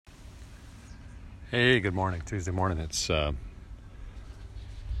Hey, good morning. Tuesday morning. It's 7:48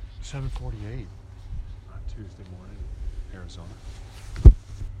 on Tuesday morning, Arizona.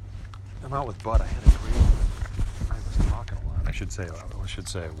 I'm out with Bud. I was talking a lot. I should say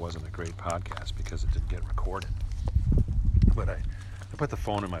it wasn't a great podcast because it didn't get recorded. But I put the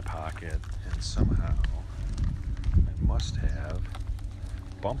phone in my pocket and somehow I must have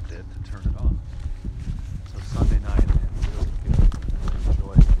bumped it to turn it off. So Sunday night, I really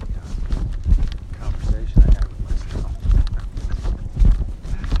enjoyed the conversation I had with myself.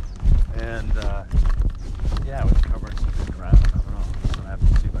 And it was covering some good ground. I don't know. I'm gonna have to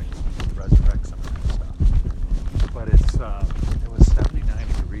see if I can resurrect some of that stuff. But it was 79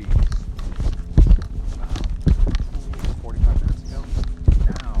 degrees 45 minutes ago.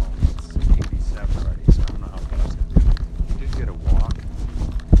 Now it's 87 already, so I don't know how far it's gonna do. We did get a walk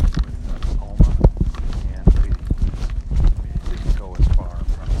with Oma, and we didn't go as far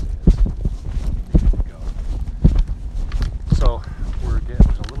probably as we needed to go. So there's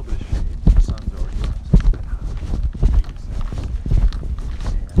a little bit of shade. The sun's already up, so it's a bit hot. 87.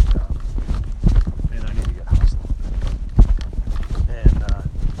 And I need to get hustling. And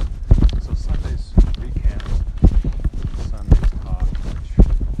so Sunday's recap, Sunday's talk, which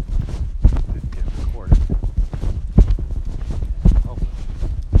didn't get recorded, published,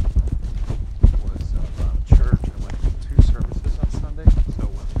 was around church. I went to 2 services on Sunday. So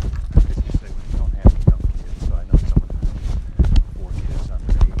I guess you say when you don't have young kids, so I know someone who has 4 kids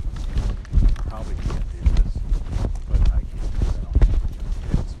under 8 probably can't do this, but I can't because I don't have young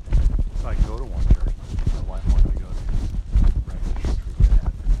kids. So I can go to one church. My wife wanted to go to regular church we've been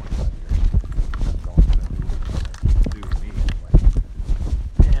at for 25 years. I'm going to do with me anyway.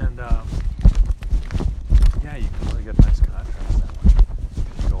 And you can really get a nice contrast that way.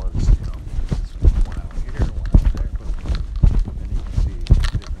 You go to this, this 1 hour here, 1 hour there, and you can see the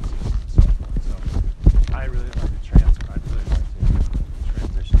differences and so forth. So I really like to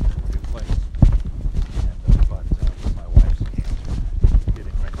transition to a new place. But my wife's cancer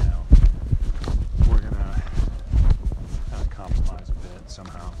getting right now. We're gonna kind of compromise a bit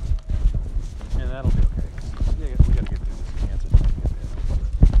somehow, and that'll be okay. 'Cause we gotta get through this cancer thing a bit.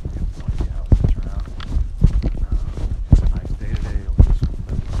 We have no idea how it's gonna turn out. It's a nice day today. We'll just live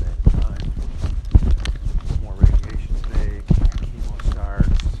one day at a time. More radiation today. Chemo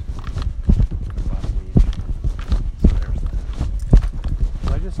starts in about a week. So there's that. So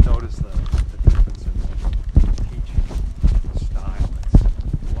I just noticed the difference in the teaching style.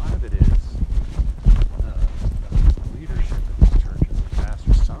 A lot of it is leadership in these churches. The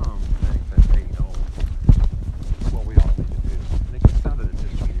pastors, some think that they know what we all need to do. And it gets down to the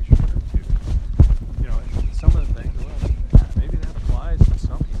distribution of it too. Some of the things, maybe that applies to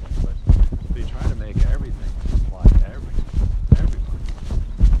some people, but they try to make everything apply to everyone.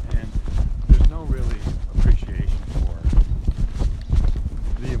 And there's no really appreciation for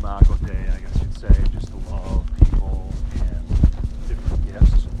the Imago Dei, I guess you'd say, just to love people and different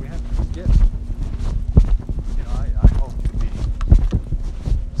gifts. We have different gifts. I hope to be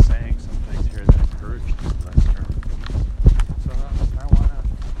saying some things here that encourage you to less term. So I want to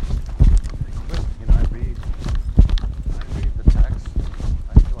equip. I read the text.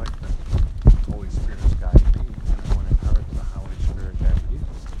 I feel like the Holy Spirit is guiding me, and I want to encourage the Holy Spirit to guide you.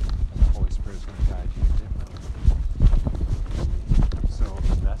 And the Holy Spirit is going to guide you differently. So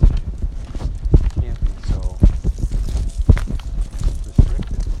the message can't be so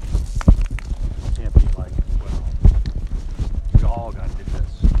restricted. It can't be like, well, we all got to do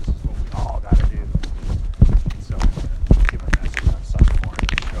this. This is what we all got to do. So give a message on Sunday morning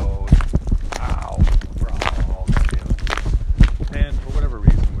that shows how we're all going to do it. And for whatever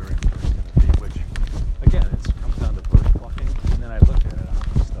reason, we're in 1 Timothy, which, again, it comes down to verse plucking. And then I looked at it, I'm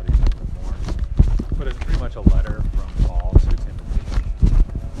going to study it a little bit more. But it's pretty much a letter from Paul to Timothy.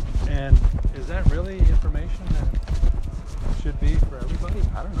 And is that really information that should be for everybody?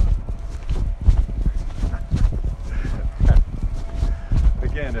 I don't know.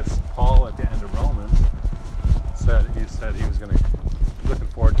 Again, it's Paul at the end of Romans. He said he was going to looking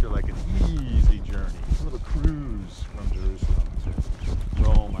forward to like an easy journey, a little cruise from Jerusalem to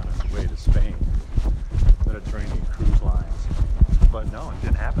Rome on his way to Spain, Mediterranean cruise lines. But no, it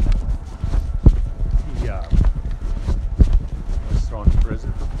didn't happen that way. He was thrown in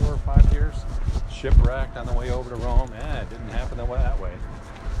prison for 4 or 5 years, shipwrecked on the way over to Rome. It didn't happen that way.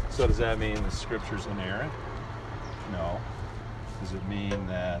 So does that mean the scripture's inerrant? No. Does it mean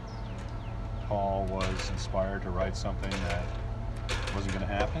that Paul was inspired to write something that wasn't going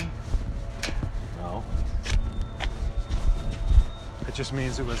to happen? No. It just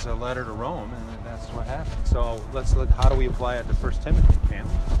means it was a letter to Rome, and that's what happened. So let's look, how do we apply it to 1 Timothy, can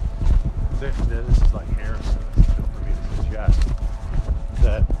we? this is like heresy for me to suggest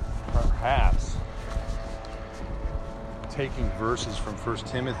that perhaps taking verses from 1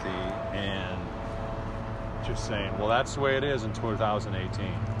 Timothy and just saying, well, that's the way it is in 2018,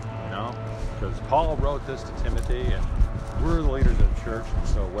 you know? Because Paul wrote this to Timothy, and we're the leaders of the church, and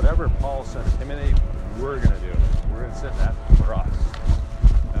so whatever Paul said to Timothy, we're going to do it. We're going to sit that for us.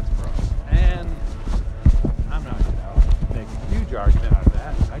 That's for us. And I'm not going to make a huge argument out of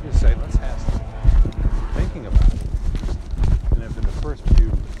that. I just say, let's have some thinking about it. And if in the first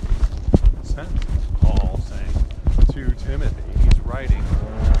few sentences, Paul saying to Timothy, he's writing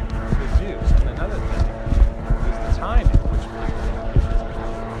his views. And another thing is the time in which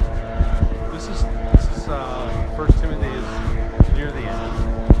this is 1 Timothy is near the end.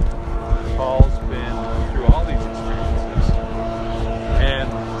 Paul's been through all these experiences,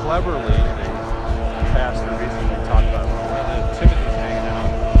 and cleverly the pastor recently talked about whether Timothy's hanging out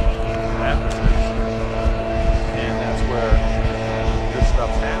in Ephesus, and that's where this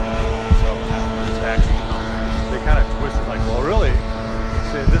stuff's happening. So after this action, they kind of twisted like, well, really,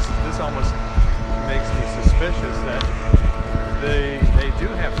 see, this almost makes me suspicious that they do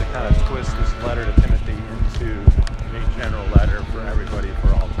have to kind of twist this letter to Timothy into a general letter for everybody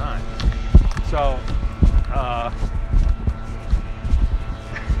for all time. So,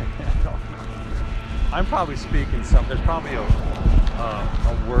 I'm probably speaking there's probably a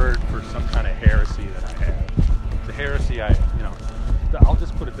word for some kind of heresy that I have. The heresy I'll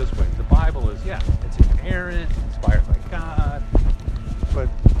just put it this way. The Bible is, it's inerrant, inspired by God, but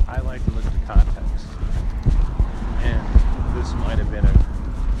I like to look at the context. And this might have been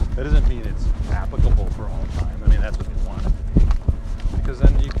that doesn't mean it's applicable for all time. I mean, that's what they want it to be. Because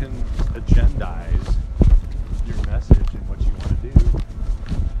then you can agendize your message and what you want to do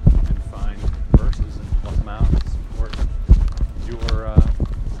and find verses and pluck them out and support your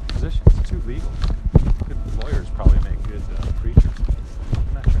position. It's too legal. Good lawyers probably make good preachers.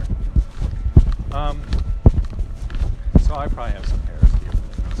 I'm not sure. So I probably have some heresy.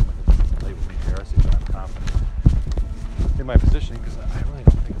 Somebody doesn't label me heresy, but I'm confident in my position because I really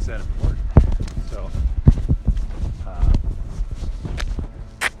don't think it's that important. So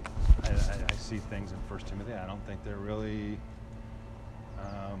I see things in 1 Timothy. I don't think they're really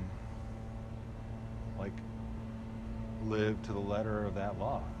live to the letter of that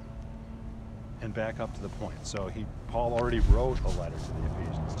law. And back up to the point. So Paul already wrote a letter to the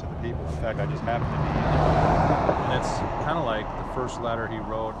Ephesians, to the people. In fact, I just happened to be in it. And it's kind of like the first letter he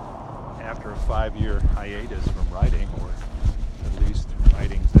wrote after a 5-year hiatus from writing, or at least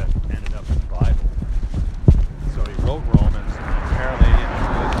writings that ended up in the Bible. So he wrote Romans, and apparently, the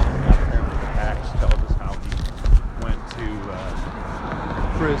Acts tells us how he went to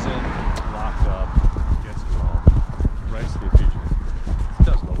prison, locked up, gets to Rome, writes to the Ephesians. He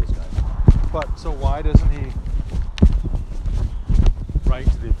does know those guys. But so why doesn't he write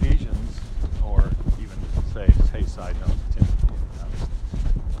to the Ephesians, or even say, hey, side note to Timothy?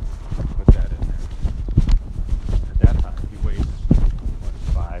 Put that in there. At that time, he waits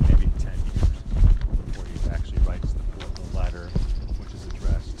 5, maybe 10 years before he actually writes the letter, which is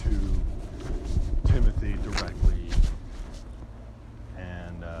addressed to Timothy directly.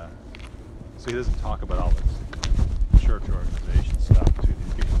 And so he doesn't talk about all this church organization stuff to the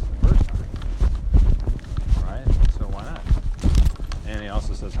Ephesians the first time. Right? So why not? And he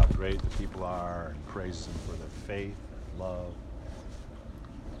also says how great the people are and praises them for their faith and love.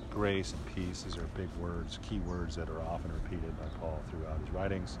 Grace and peace, these are big words, key words that are often repeated by Paul throughout his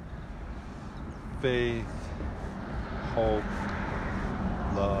writings. Faith, hope,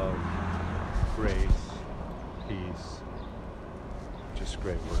 love, grace, peace, just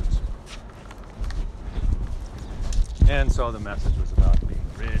great words. And so the message was about being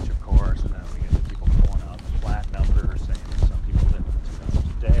rich, of course, and then we get the people pulling out the flat numbers, saying that some people live for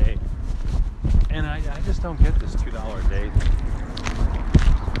 $2 a day. And I just don't get this $2 a day thing.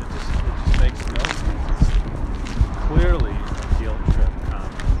 It just makes no sense. It's clearly a guilt trip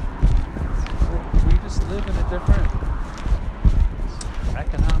comment. We just live in a different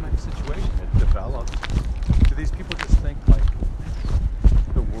economic situation. It developed. Do these people just think like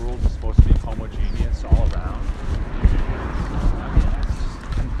the world is supposed to be homogeneous all around? I mean,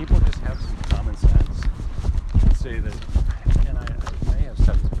 can people just have some common sense and say that, and I may have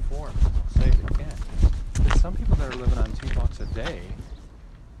said this before, but I'll say it again, that some people that are living on $2 a day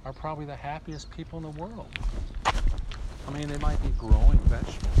are probably the happiest people in the world. I mean, they might be growing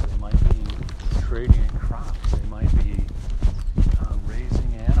vegetables, they might be trading in crops, they might be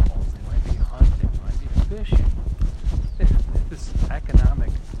raising animals, they might be hunting, they might be fishing. This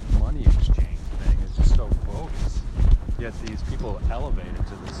economic money exchange thing is just so bogus. Yet these people elevate it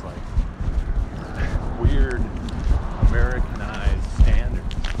to this like weird Americanized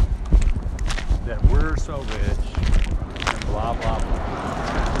standards that we're so rich and blah blah blah.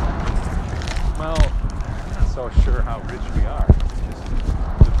 Well, I'm not so sure how rich we are. It's just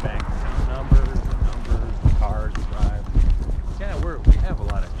the bank account numbers, the cars we drive. Yeah, we have a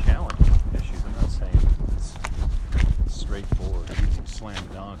lot of challenging issues. I'm not saying it's straightforward, easy slam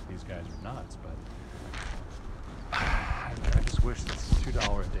dunk. These guys are nuts, but I just wish this $2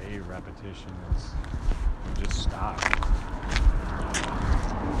 a day repetition would just stop.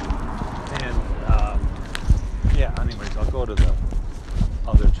 And yeah, anyways, I'll go to the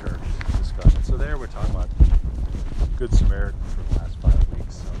other church discussion. So there we're talking about Good Samaritan for the last 5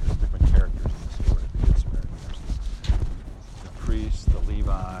 weeks. So there's different characters in the story of the Good Samaritan. There's the priest, the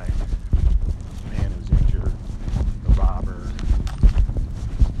Levi, the man who's injured, the robber,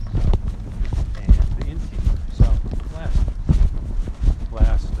 and the innkeeper. So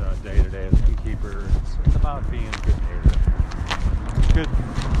last day today of the innkeeper, it's about being a good neighbor. Good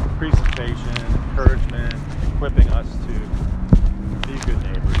presentation, encouragement, equipping us to be good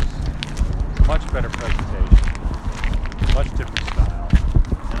neighbors. Much better presentation, much different style.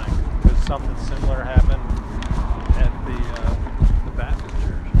 And because something similar happened at the Baptist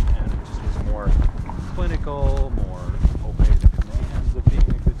church, and it just was more clinical, more obey the commands of being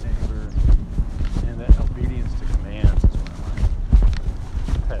a good neighbor, and that obedience to commands is one of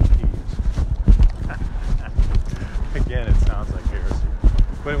my pet peeves. Again, it sounds like heresy.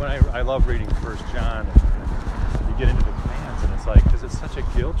 But when I love reading 1 John, and you get into the commands, and it's like, because it's such a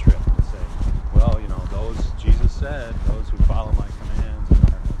guilt trip to say, well, you know, Jesus said, those who follow my commands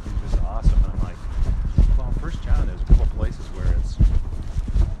are just awesome. And I'm like, well, in 1 John, there's a couple places where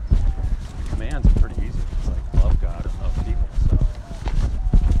the commands are pretty easy. It's like, love God and love people. So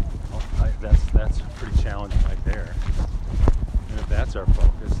that's pretty challenging right there. And if that's our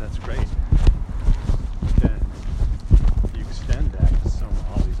focus, that's great. But then you extend that to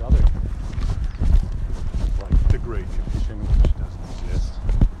all these other commands, like the Great Commission, which doesn't exist.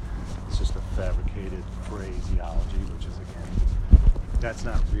 It's just a fabricated phraseology, which is, again, that's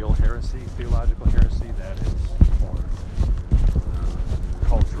not real heresy, theological heresy. That is more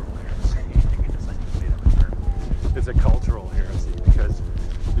cultural heresy. It's a cultural heresy because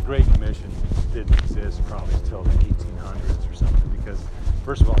the Great Commission didn't exist probably until the 1800s or something. Because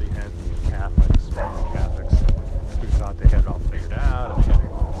first of all, you had the Catholics, Roman Catholics, who thought they had it all figured out, and they had a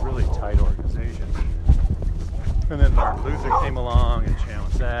really tight organization. And then Martin Luther came along and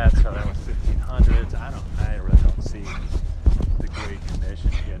challenged that, so that was 1500s. I really don't see the Great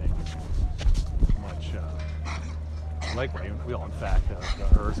Commission getting much like well, in fact, the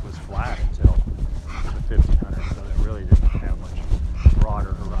Earth was flat until the 1500s, so they really didn't have much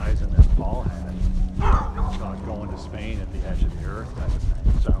broader horizon than Paul had about going to Spain at the edge of the Earth type of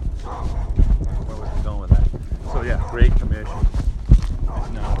thing. So where was he going with that? So yeah, Great Commission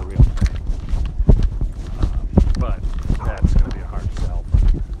is not a real thing. But that's going to be a hard sell for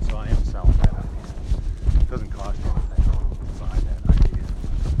me. So I am selling that idea. It doesn't cost me anything to buy that idea.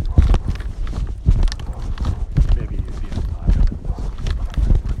 Maybe you'd be unpopular with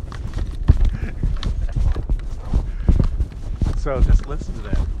this. So just listen to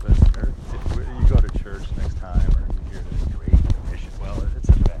that, listener. If you go to church next time or you hear the Great Commission, well, it's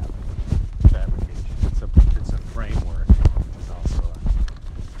a fabrication. It's a framework. It's also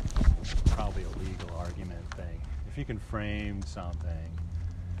probably a legal argument thing. If you can frame something,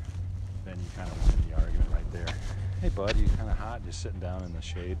 then you kind of win the argument right there. Hey, bud, you kind of hot, just sitting down in the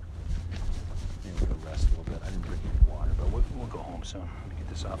shade. Maybe we'll rest a little bit. I didn't drink any water, but we'll go home soon. Let me get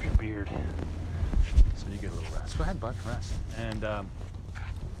this off your beard, so you get a little rest. Go ahead, bud, rest. And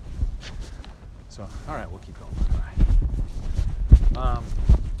so, all right, we'll keep going. All right.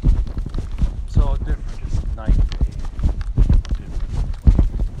 So different, just night and day difference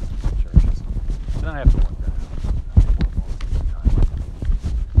between churches. And I have to work that out.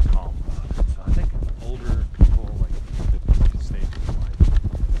 Calm about it. So I think older people, like 50 stages of life,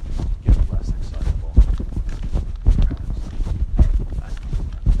 get less excitable.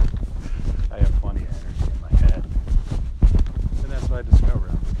 I have plenty of energy in my head. And that's what I discovered.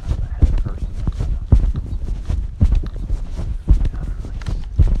 I'm kind of a head person.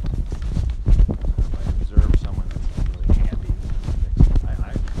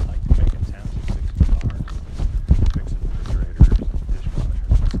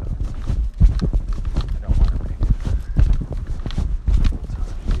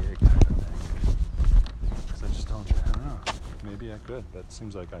 Good, but it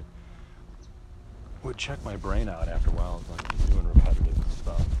seems like I would check my brain out after a while, like doing repetitive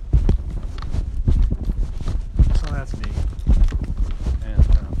stuff. So that's me. And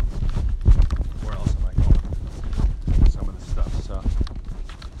where else am I going?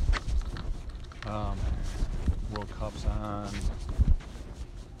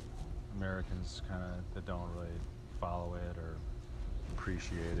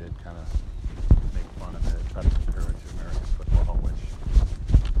 depreciate it, kind of make fun of it, try to compare it to American football, which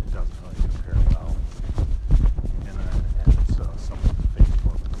doesn't really compare well. And so someone on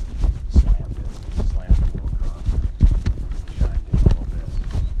Facebook slammed the World Cup, chimed in a little bit.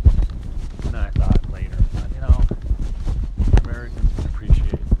 And then I thought later, Americans can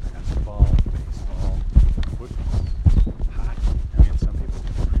appreciate basketball, baseball, football, hockey. I mean, some people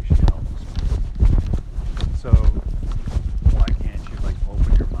can appreciate all those sports. So why can't you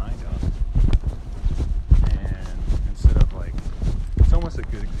open your mind up? And instead of it's almost a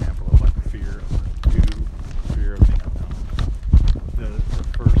good example of fear of being unknown. The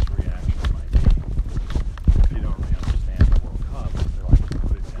first reaction might be, if you don't really understand the World Cup, they're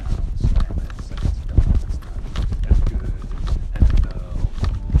put it down, slam it, say it's done, it's not as good. NFL,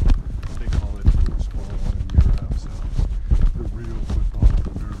 they call it football in Europe, so the real football,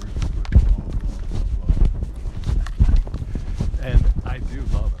 American football, blah, blah, blah. And I do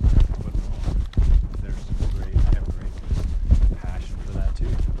love American football. I have a great passion for that too,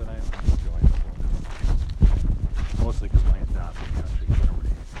 but I'm enjoying the World Cup. Mostly because my adopted country, Germany,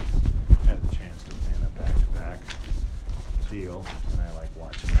 had the chance to win a back-to-back deal, and I like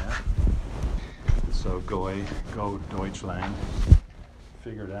watching that. So go Deutschland.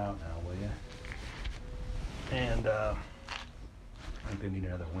 Figure it out now, will you? And I think they need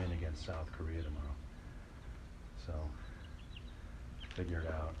another win against South Korea tomorrow. So figure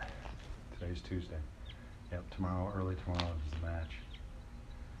it out. Today's Tuesday. Yep, early tomorrow is the match.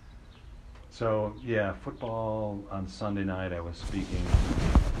 So yeah, football on Sunday night. I was speaking.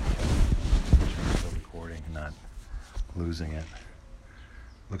 I'm still recording, not losing it.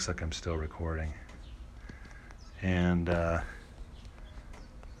 Looks like I'm still recording. And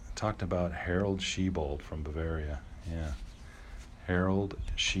talked about Harold Shebold from Bavaria. Yeah, Harold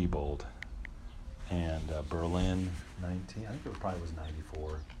Shebold. And Berlin, 19. I think it probably was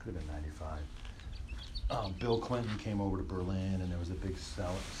 94. Could have been 95. Bill Clinton came over to Berlin, and there was a big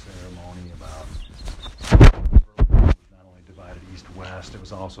ceremony about Berlin was not only divided east-west, it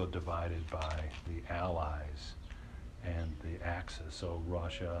was also divided by the Allies and the Axis. So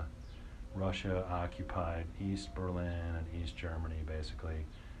Russia occupied East Berlin and East Germany, basically.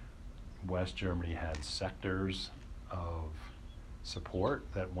 West Germany had sectors of support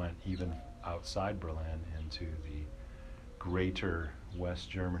that went even outside Berlin into the greater West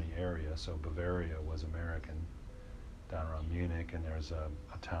Germany area. So Bavaria was American down around Munich, and there's a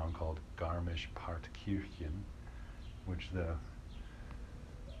town called Garmisch-Partenkirchen, which the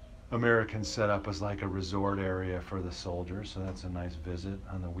Americans set up as a resort area for the soldiers. So that's a nice visit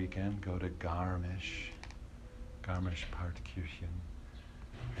on the weekend. Go to Garmisch-Partenkirchen,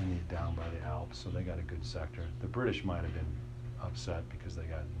 and down by the Alps. So they got a good sector. The British might have been upset because they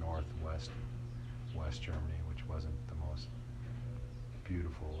got West Germany, which wasn't the most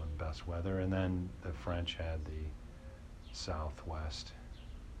beautiful and best weather, and then the French had the Southwest.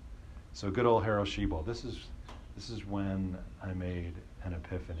 So good old Harold Shebold. This is when I made an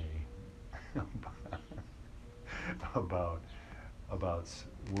epiphany about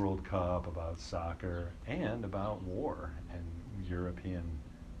World Cup, about soccer, and about war and European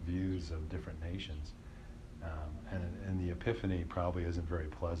views of different nations. And the epiphany probably isn't very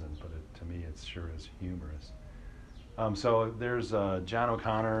pleasant, but to me it sure is humorous. So there's John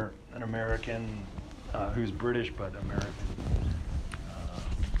O'Connor, an American who's British but American.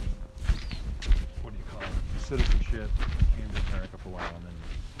 What do you call it? Citizenship. Came to America for a while and then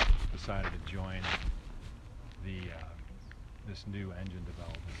decided to join this new engine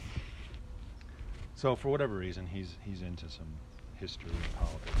development. So for whatever reason, he's into some history and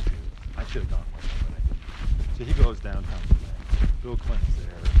politics too. I should have gone with him, but I didn't. So he goes downtown today. Bill Clinton's there.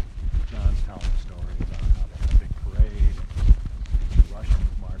 John's telling a story about how they had a big parade. The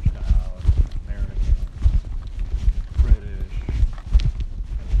Russians marched out, Americans, British,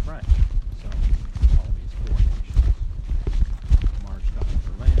 and the French. So all these four nations marched out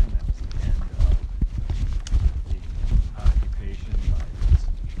of Berlin. That was the end of the occupation by these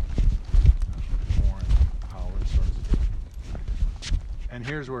foreign powers, so to speak. And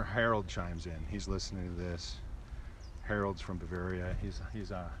here's where Harold chimes in. He's listening to this. Harold's from Bavaria.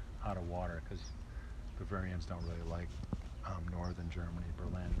 He's out of water because Bavarians don't really like northern Germany,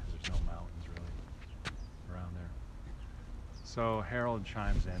 Berlin, because there's no mountains really around there. So Harold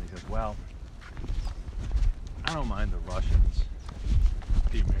chimes in. He says, well, I don't mind the Russians,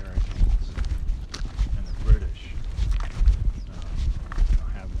 the Americans, and the British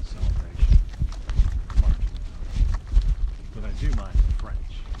having a celebration, marching down. But I do mind the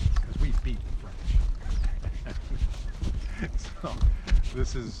French, because we beat the French. So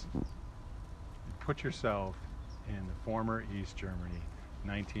this is, put yourself in the former East Germany,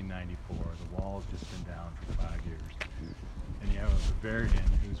 1994. The wall's just been down for 5 years. And you have a Bavarian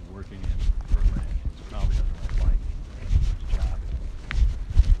who's working in Berlin, who probably doesn't like his job.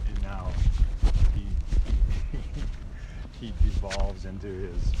 And now he devolves into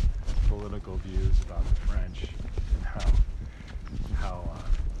his political views about the French and how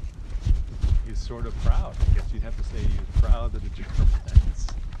he's sort of proud. I guess you'd have to say he's proud that the Germans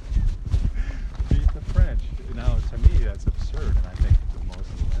beat the French. Now, to me, that's absurd, and I think to most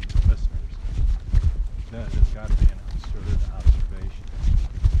of the listeners, that has got to be an absurd observation.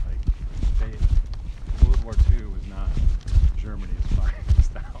 Like, World War II was not Germany's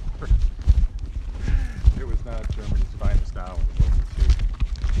finest hour. It was not Germany's finest hour, World War II.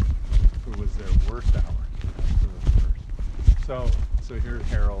 It was their worst hour. So here's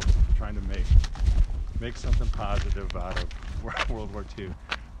Harold trying to make something positive out of World War II.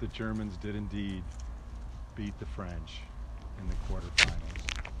 The Germans did indeed beat the French in the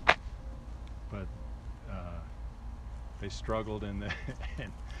quarterfinals, but they struggled in the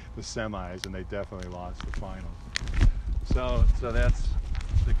semis, and they definitely lost the finals. So that's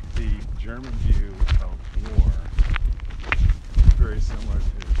the German view of war. Very similar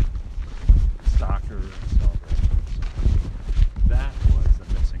to soccer and celebrations. That was the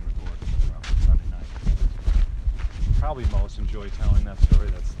missing recording from Sunday night. Probably most enjoy telling that story.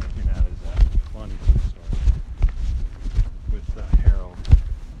 That's thinking that is a funny story with Harold.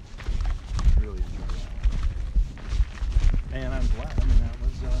 Really enjoyed that one. And I'm glad. I mean, that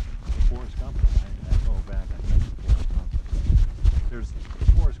was Forrest Gump. I go back. I mentioned Forrest Gump. There's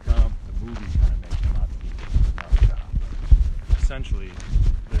Forrest Gump. The movie kind of makes him out to be a nut job. Essentially,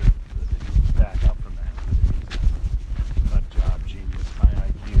 back up from that. He's a nut job, genius, high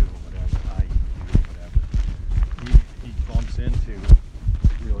IQ, whatever, high EQ, whatever. He bumps into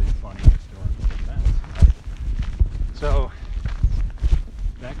really funny historical events. Right? So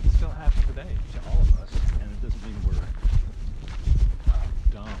that can still happen today to all of us, and it doesn't mean we're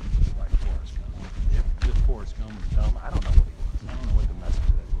dumb like Forrest Gump. If Forrest Gump was dumb, I don't know what he was. I don't know what the message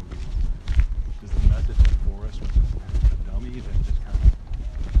of that movie is. Is the message that Forrest was a dummy that just kind of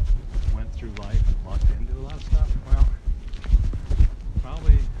went through life and lucked into a lot of stuff? Well,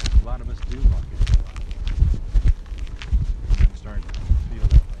 probably a lot of us do luck into a lot of things. I'm starting to feel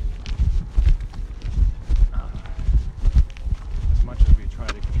that way. As much as we try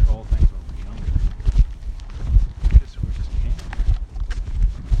to control things when we're younger, we just can't.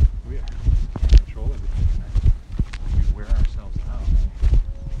 We can't control everything. We wear ourselves out.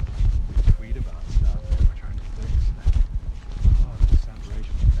 We tweet about stuff that we're trying to fix. Oh, the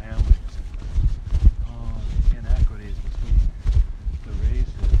separation of families. The inequities between the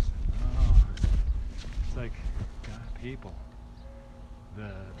races. It's like, God, people.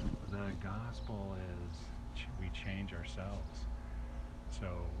 The gospel is we change ourselves. So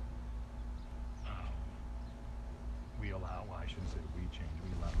we allow, well, I shouldn't say we change,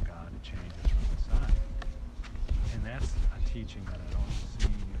 we allow God to change us from inside. And that's a teaching that I don't see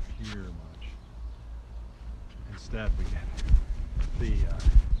or hear much. Instead, we get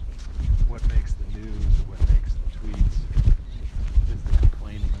what makes the news, what makes the tweets, is the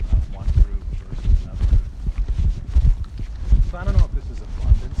complaining about one group versus another group. So I don't know if this is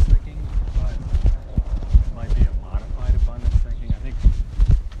abundance thinking, but it might be a modified abundance thinking. I think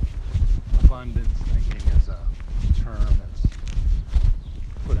abundance thinking is a term that's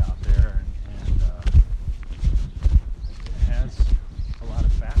put out there and has a lot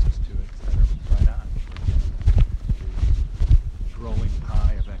of facets to it that are right on. The growing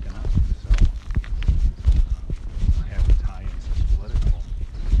pie of economics. So I have to tie in some political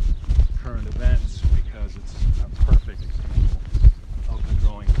current events because it's a perfect example of the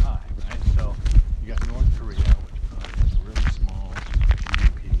growing pie, right? So you got North Korea, which probably has a really small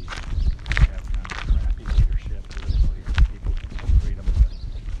GDP. They have kind of crappy leadership, politically. People can have freedom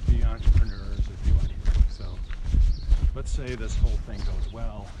to be entrepreneurs or do anything. So let's say this whole thing goes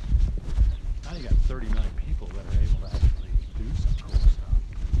well. Now you got 30 million people that are able to actually do some cool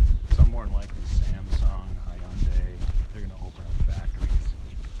stuff. Some more than likely Samsung, Hyundai, they're going to open up factories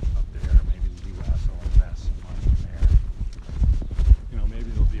up there. Maybe the U.S. will invest some money in there. You know, maybe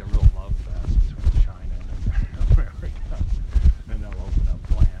there'll be a real love fest between China and America, and they'll open up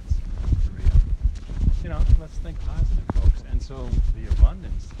plants in Korea. You know, let's think positive, folks. And so the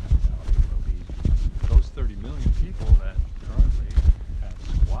abundance mentality will be those 30 million people that currently have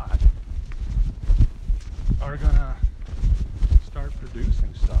squat are going to start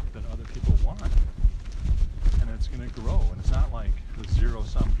producing stuff that other people want. And it's going to grow. And it's not like a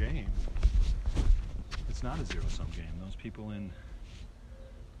zero-sum game. It's not a zero-sum game. Those people in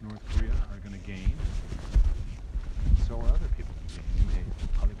North Korea are going to gain. so are other people in the game.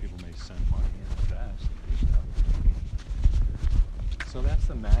 Other people may send money and invest and do stuff. So that's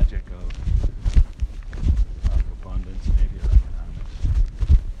the magic of abundance, maybe, or economics.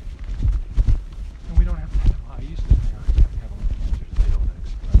 And we don't have to have, I used to think I have to have all the answers. They don't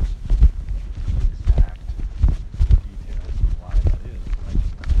express exact details of why that is, but I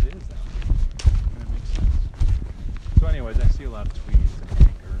just know it is that way. And it makes sense. So anyways, I see a lot of tweets and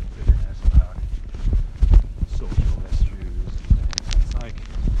anger and bitterness about social issues and things. It's like,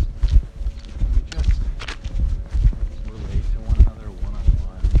 we just relate to one another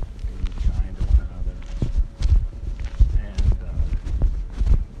one-on-one, being kind to one another, and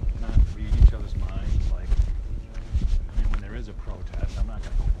not read each other's minds. Like, I mean, when there is a protest, I'm not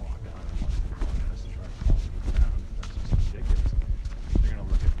going to go walk down amongst the protests and try to calm people down. That's just ridiculous. They're going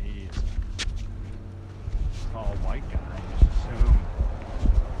to look at me as a tall white guy and just assume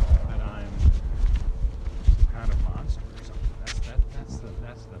that I'm some kind of monster or something.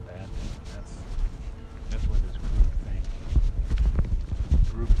 That's the bad thing. That's where this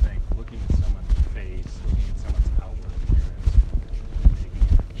groupthink, looking at someone's face, looking at someone's outward appearance, and making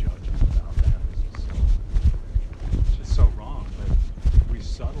a judgment about that is just so wrong. But we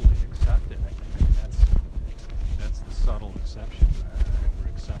subtly accept it. I think. I mean, that's the subtle exception. We're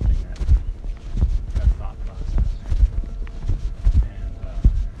accepting that thought process. And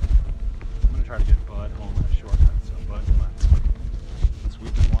I'm going to try to get Bud home in a shortcut. So Bud, come on.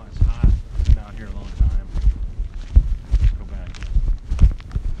 We've been wanting, it's hot. We've been out here a long time. Let's go back.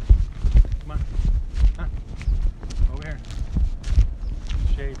 Come on. Huh? Over here.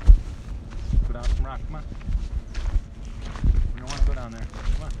 Shade. Go down some rock. Come on. We don't want to go down there.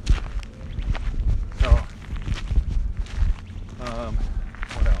 Come on. So,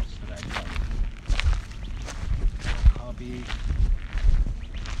 what else did I tell you? Hobby,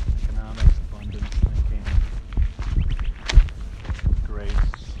 economics, abundance, thinking. Grace is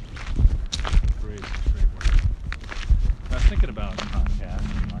a great word. I was thinking about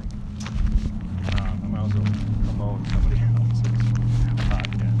podcasts, like, I might as well promote somebody else's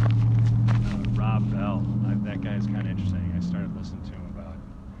podcast. Rob Bell, that guy is kind of interesting. I started listening to him about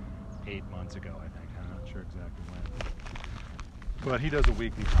 8 months ago, I think. I'm not sure exactly when. But he does a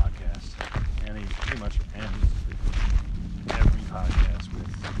weekly podcast, and he pretty much ends every podcast with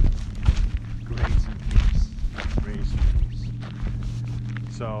grace and peace. Grace and peace.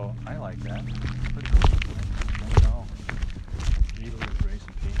 So I like that. Pretty cool. I don't know. Needle is grace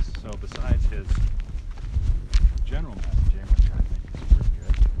and peace. So besides his general messaging, which I think is pretty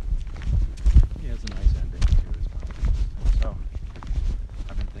good, he has a nice ending to his podcast. So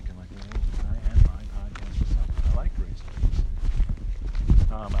I've been thinking, like, well, can I end my podcast with something? I like grace and peace.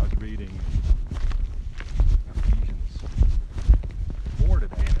 I was reading Ephesians 4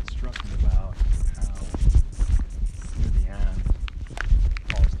 today, and it struck me about how near the end,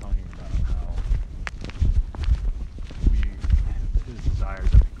 Paul's talking about how his desire is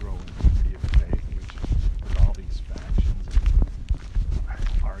that we grow in the unity of faith, which with all these factions and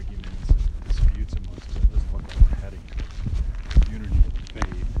arguments and disputes amongst us, it doesn't look like we're heading to unity of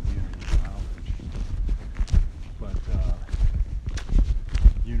faith and unity of knowledge. But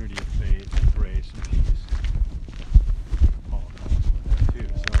unity of faith and grace and peace, Paul calls it that too.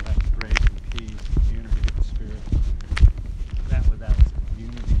 So that's grace and peace, unity of the Spirit. That was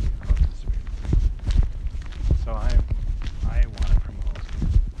unity of the Spirit. So I want to promote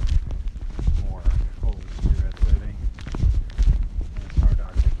more Holy Spirit living. And it's hard to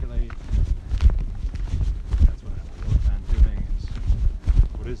articulate. That's what I have to work on doing.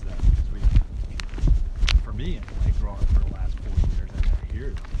 What is that? Because for me, anyway, growing up for the last 40 years, I never hear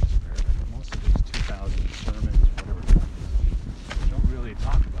the Holy Spirit. Most of these 2,000 sermons, whatever, don't really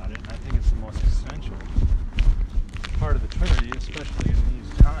talk about it. And I think it's the most essential part of the Trinity, especially in these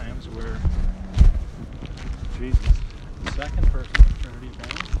times where Jesus, the second person of the Trinity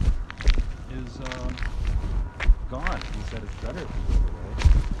thing, is gone. He said it's better if he goes away,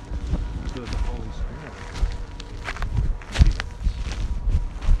 so that the Holy Spirit can be with us.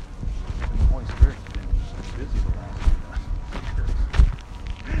 And the Holy Spirit's been busy the last few years.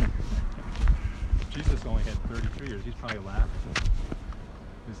 Jesus only had 33 years. He's probably laughing.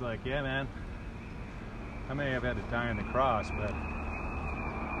 He's like, yeah, man, I may have had to die on the cross, but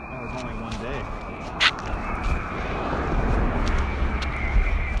that was only one day.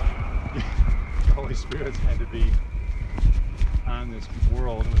 The Holy Spirit's had to be on this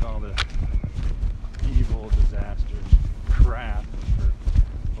world with all the evil, disastrous crap for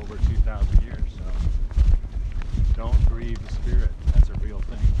over 2,000 years. So don't grieve the Spirit. That's a real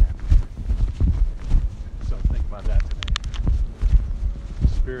thing, man. So think about that today. The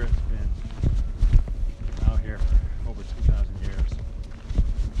Spirit's been out here for over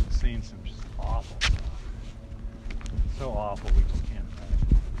so awful we just can't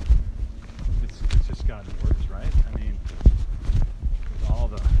imagine. It's just God's words, right? I mean, with all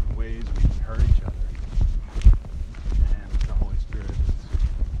the ways we can hurt each other, and the Holy Spirit is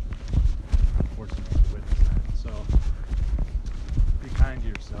unfortunately to witness that. So be kind to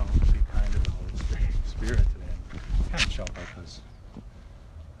yourself, be kind to the Holy Spirit today. I'm kind of chuckle because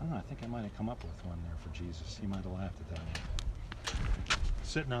I don't know, I think I might have come up with one there for Jesus. He might have laughed at that one.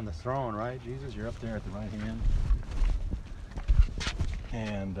 Sitting on the throne, right? Jesus, you're up there at the right hand.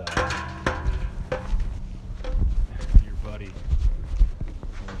 And your buddy,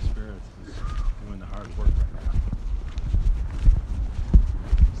 Holy Spirit, is doing the hard work right now.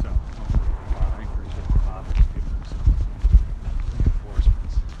 So, I appreciate the Father giving us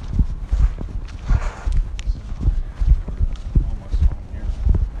reinforcements. So, we're almost home here.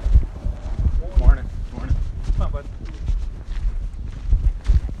 Morning. Morning. Come on, bud.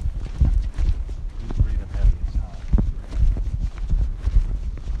 He's breathing heavy. It's hot.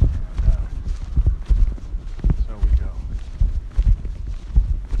 So we go.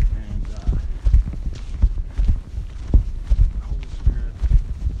 And Holy Spirit,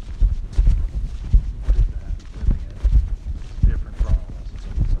 what is that? Living it. It's different for all of us. It's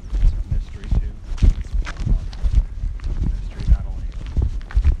a mystery too. It's a mystery not only.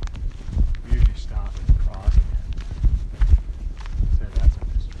 We usually stop at the cross and say that's a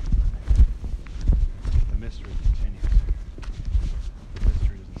mystery. The mystery continues. The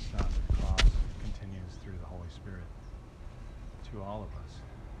mystery doesn't stop at the cross. It continues through the Holy Spirit to all of us.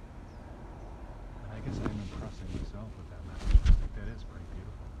 And I guess I'm impressing myself with that message. I think that is pretty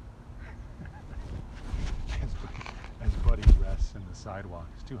beautiful. as Buddy rests in the sidewalk.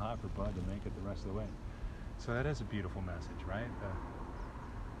 It's too hot for Bud to make it the rest of the way. So that is a beautiful message, right?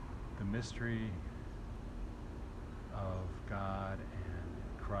 The mystery of God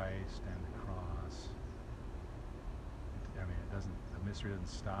and Christ and the cross. I mean, the mystery doesn't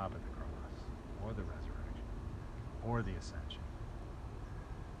stop at the cross or the resurrection or the ascension.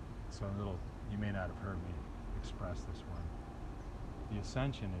 So you may not have heard me express this one. The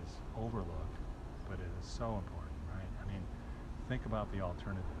ascension is overlooked, but it is so important, right? I mean, think about the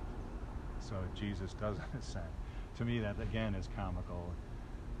alternative. So Jesus doesn't ascend. To me, that again is comical.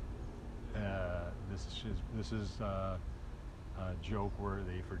 This is joke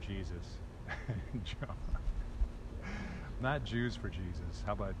worthy for Jesus. Not Jews for Jesus.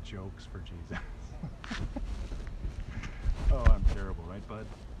 How about jokes for Jesus? Oh, I'm terrible, right? But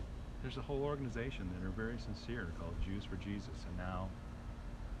there's a whole organization that are very sincere called Jews for Jesus, and now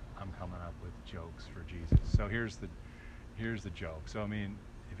I'm coming up with jokes for Jesus. So here's the joke. So I mean,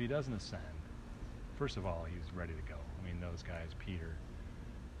 if he doesn't ascend, first of all, he's ready to go. I mean, those guys, Peter,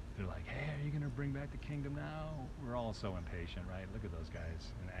 they're like, hey, are you going to bring back the kingdom now? We're all so impatient, right? Look at those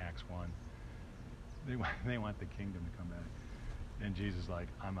guys in Acts 1. They want the kingdom to come back. And Jesus is like,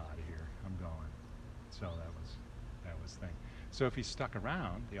 I'm out of here. I'm going. So that was the thing. So if he stuck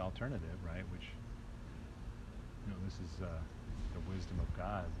around, the alternative, right, which, this is the wisdom of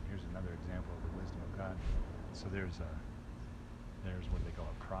God. Here's another example of the wisdom of God. So there's what do they call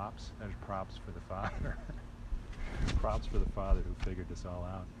it? Props. There's props for the Father. Props for the Father who figured this all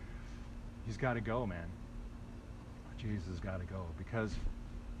out. He's got to go, man. Jesus has got to go because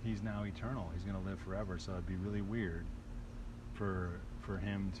he's now eternal. He's going to live forever. So it'd be really weird for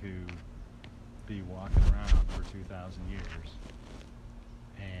him to be walking around for 2,000 years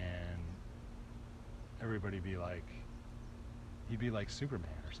and everybody be like, he'd be like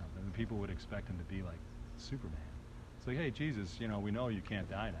Superman or something. And people would expect him to be like Superman. It's like, hey, Jesus, we know you can't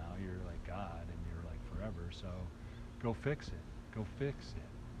die now. You're like God and you're like forever. So go fix it. Go fix it.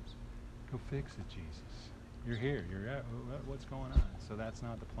 Go fix it, Jesus. You're here. What's going on? So that's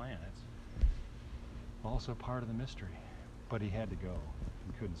not the plan. It's also part of the mystery. But he had to go.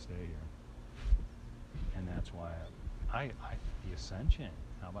 He couldn't stay here. And that's why the ascension,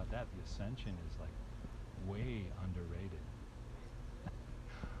 how about that? The ascension is like way underrated.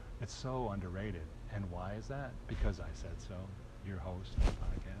 It's so underrated. And why is that? Because I said so. Your host of the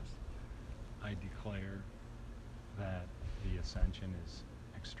podcast. I declare that the ascension is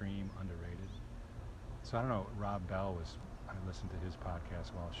extreme underrated. So I don't know, Rob Bell I listened to his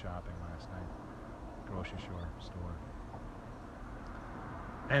podcast while shopping last night, grocery store.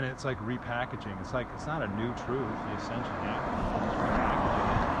 And it's like repackaging. It's not a new truth. The ascension happened. It's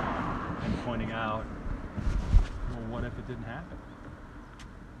repackaging it and pointing out, well, what if it didn't happen?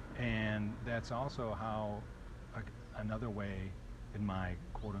 And that's also how another way in my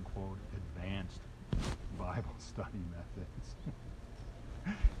quote-unquote advanced Bible study methods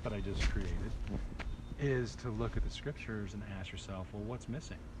that I just created is to look at the scriptures and ask yourself, well, what's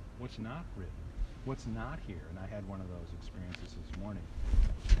missing? What's not written? what's not here? And I had one of those experiences this morning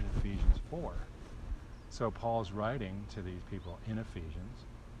in Ephesians 4. So Paul's writing to these people in Ephesians,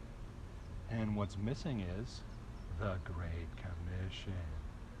 and what's missing is the Great Commission.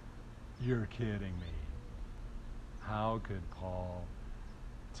 You're kidding me. How could Paul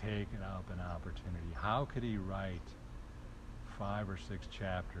take up an opportunity? How could he write 5 or 6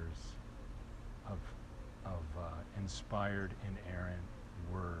 chapters of inspired, inerrant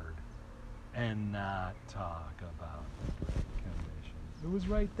word and not talk about the Great Commission? It was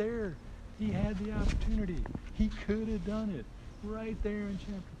right there. He had the opportunity. He could have done it right there in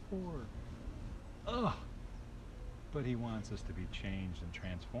chapter 4. Ugh! But he wants us to be changed and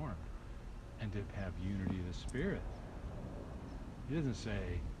transformed and to have unity of the Spirit. He doesn't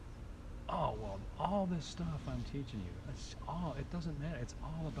say, oh, well, all this stuff I'm teaching you, it doesn't matter. It's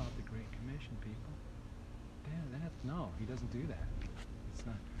all about the Great Commission, people. No, he doesn't do that. It's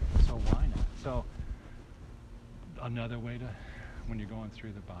not. So why not? So another way to, when you're going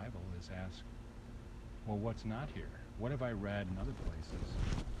through the Bible, is ask, well, what's not here? What have I read in other places?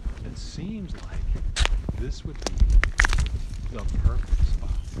 It seems like this would be the perfect spot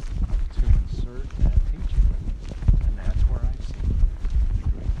to insert that teaching. And that's where I see the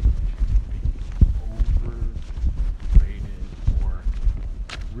Great Commission being overrated, or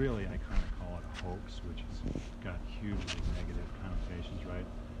really I kind of call it a hoax, which has got hugely negative connotations, right?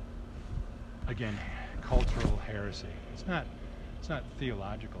 Again, cultural heresy. It's not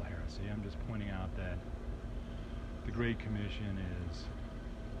theological heresy. I'm just pointing out that the Great Commission is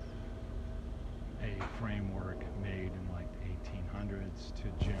a framework made in like the 1800s to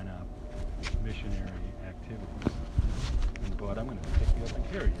gin up missionary activities. But I'm going to pick you up and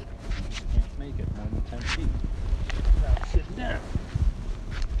carry you. You just can't make it more than 10 feet without sitting down.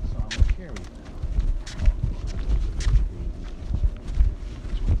 So I'm going to carry you.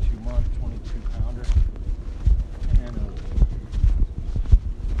 22-month, 22-pounder. And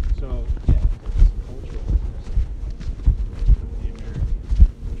so, yeah, it's cultural. The American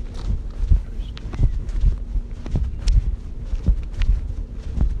Christian.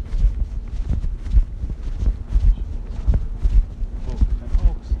 Focus on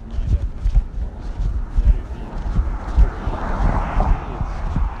hoax. My definition of hoax.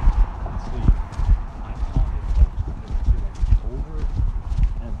 It's the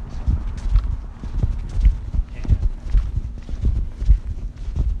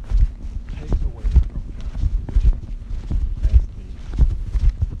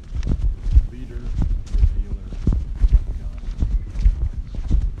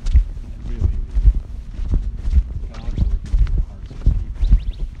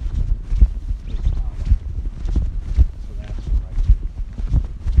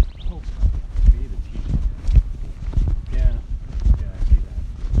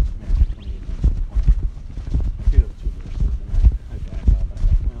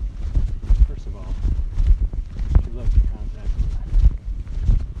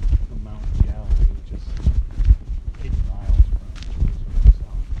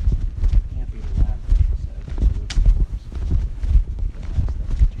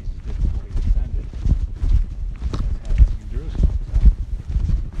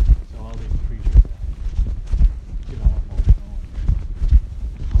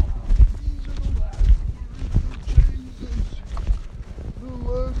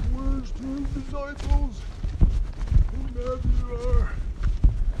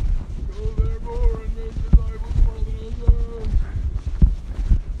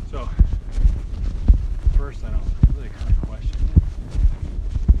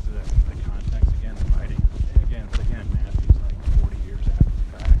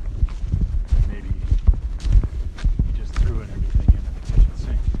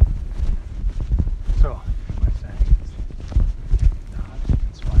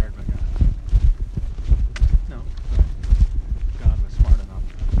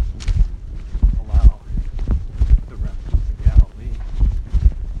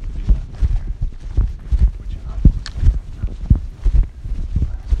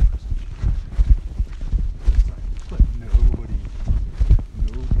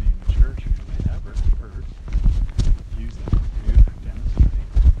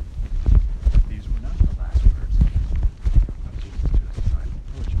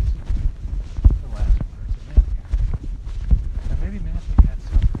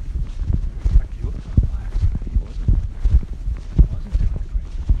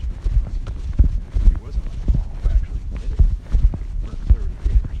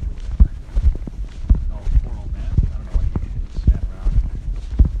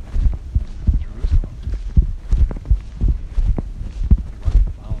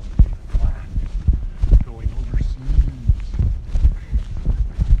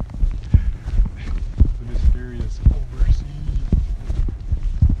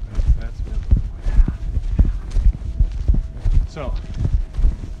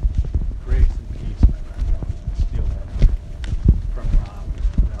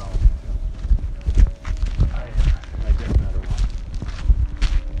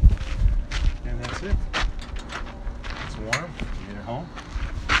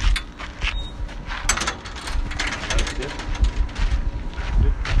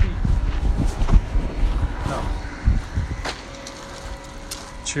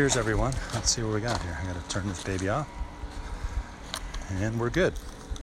cheers, everyone. Let's see what we got here. I got to turn this baby off. And we're good.